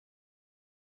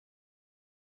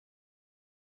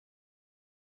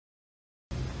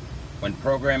When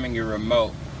programming your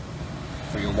remote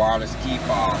for your wireless key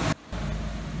fob,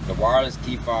 the wireless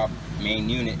key fob main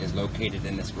unit is located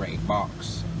in this gray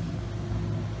box.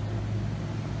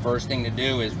 First thing to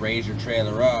do is raise your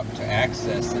trailer up to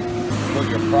access it. Put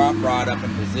your prop rod up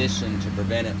in position to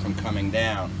prevent it from coming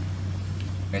down,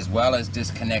 as well as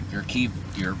disconnect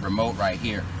your remote right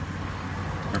here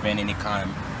to prevent any kind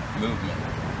of movement.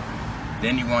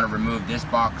 Then you want to remove this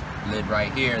box lid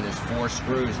right here. There's 4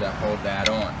 screws that hold that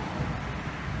on.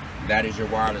 That is your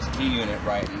wireless key unit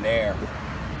right in there.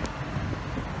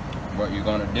 What you're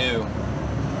going to do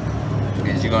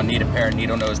is you're going to need a pair of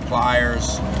needle nose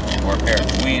pliers or a pair of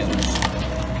tweezers.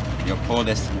 You'll pull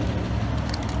this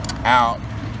out.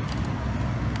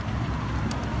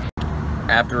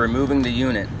 After removing the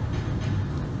unit,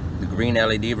 the green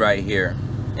LED right here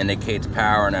indicates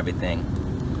power and everything.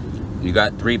 You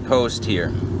got 3 posts here.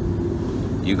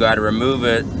 You got to remove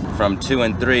it from 2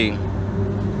 and 3.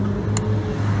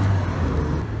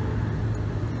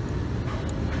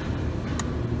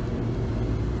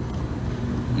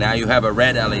 Now you have a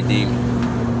red LED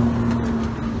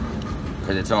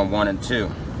because it's on 1 and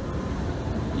 2.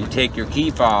 You take your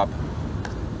key fob,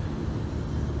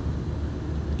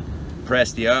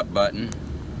 press the up button,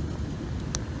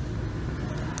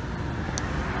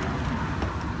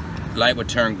 light would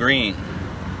turn green.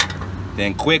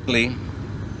 Then quickly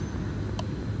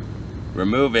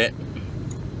remove it,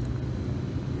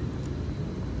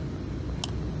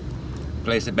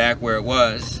 place it back where it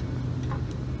was.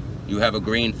 You have a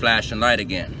green flashing light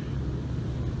again.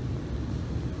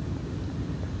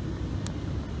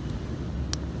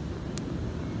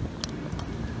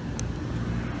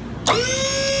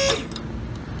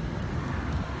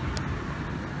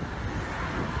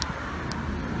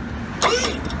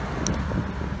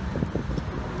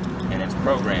 And it's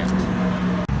programmed.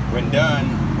 When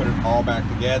done, put it all back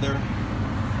together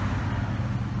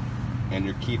and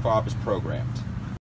your key fob is programmed.